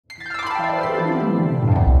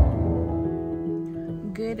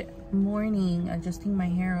morning, adjusting my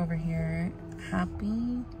hair over here.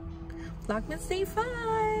 Happy Vlogmas day 5.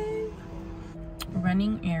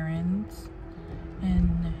 Running errands and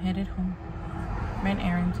headed home. Ran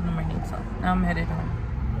errands in the morning, so now I'm headed home.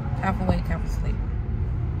 Half awake, half asleep.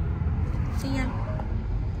 See ya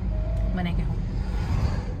when I get home.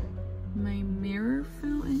 My mirror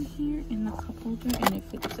fell in here in the cup holder and it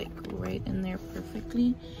fits like right in there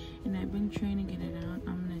perfectly. And I've been trying to get it out.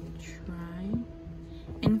 I'm gonna try.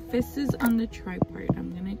 Emphasis is on the try part.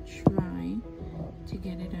 I'm gonna try to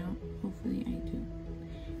get it out. Hopefully I do.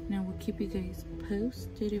 Now we'll keep you guys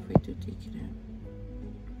posted if I do take it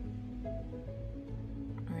out.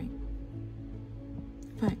 Alright.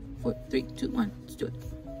 5, 4, 3, 2, 1. Let's do it.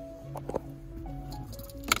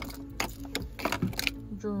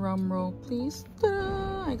 Drum roll, please.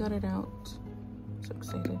 Ta-da! I got it out. So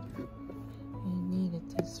excited. I needed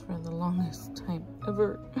this for the longest time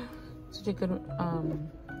ever. Such a good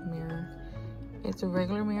mirror. It's a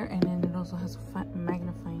regular mirror and then it also has a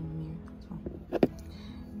magnifying mirror. So,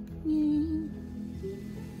 yay.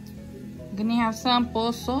 I'm gonna have some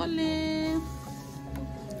pozole.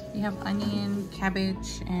 We have onion,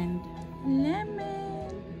 cabbage, and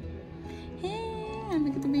lemon. Hey, and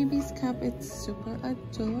look at the baby's cup. It's super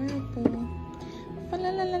adorable. Fa la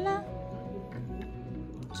la la la.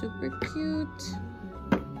 Super cute.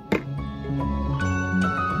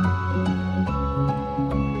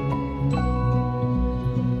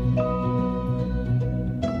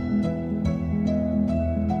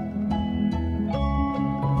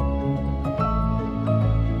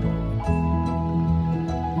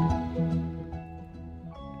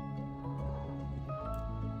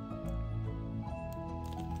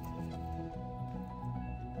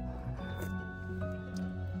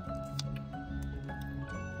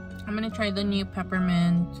 I'm gonna try the new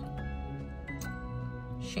peppermint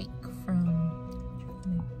shake from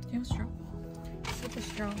yeah, straw. Super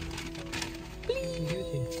straw.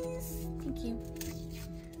 Please. Thank you.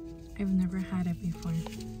 I've never had it before.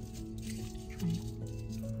 Try it.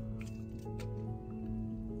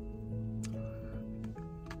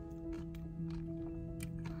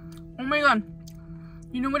 Oh my god.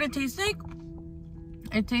 You know what it tastes like?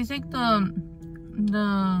 It tastes like the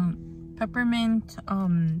peppermint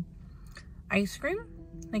ice cream,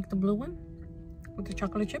 like the blue one with the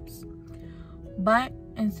chocolate chips, but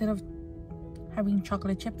instead of having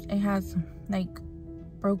chocolate chips it has like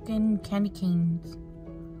broken candy canes.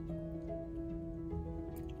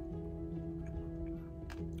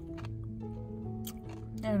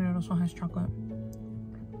 And it also has chocolate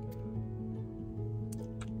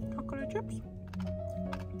chips.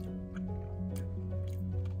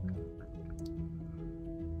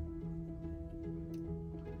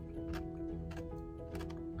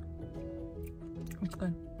 It's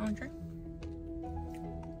good. Want to try?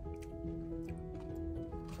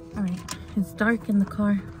 Alright, it's dark in the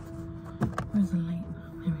car. Where's the light?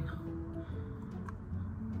 There we go.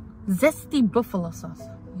 Zesty buffalo sauce.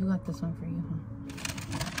 You got this one for you, huh?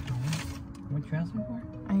 What you asking for?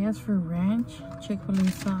 I asked for ranch,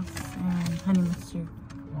 Chick-fil-A sauce, and honey mustard.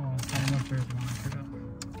 Oh, honey mustard is one I forgot.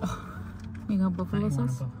 Oh, you got buffalo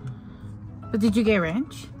sauce? But did you get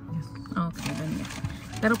ranch? Yes. Okay, then yeah.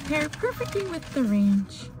 That'll pair perfectly with the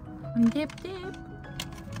ranch. Dip, dip.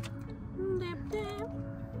 Dip, dip.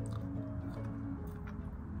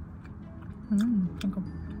 Thank you.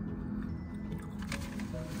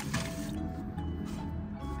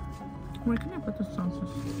 Where can I put the sauces?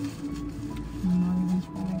 Not even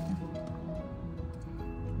sure right there.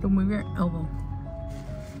 Don't move your elbow.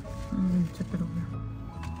 I'm gonna tip it over.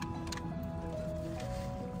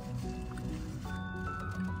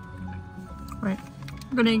 Right.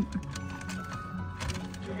 Good night.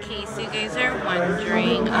 In case you guys are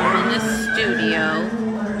wondering, I'm in the studio.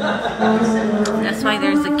 That's why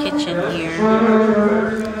there's a kitchen here.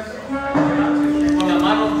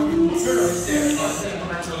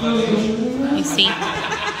 You see?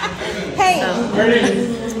 Hey! So,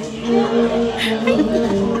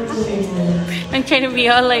 I'm trying to be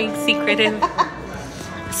all like secretive.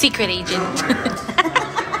 Secret agent.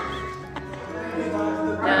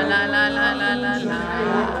 La la la la la la la.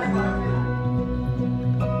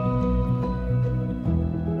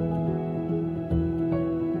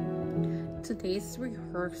 Today's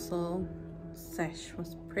rehearsal sesh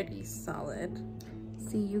was pretty solid.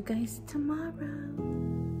 See you guys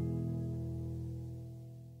tomorrow.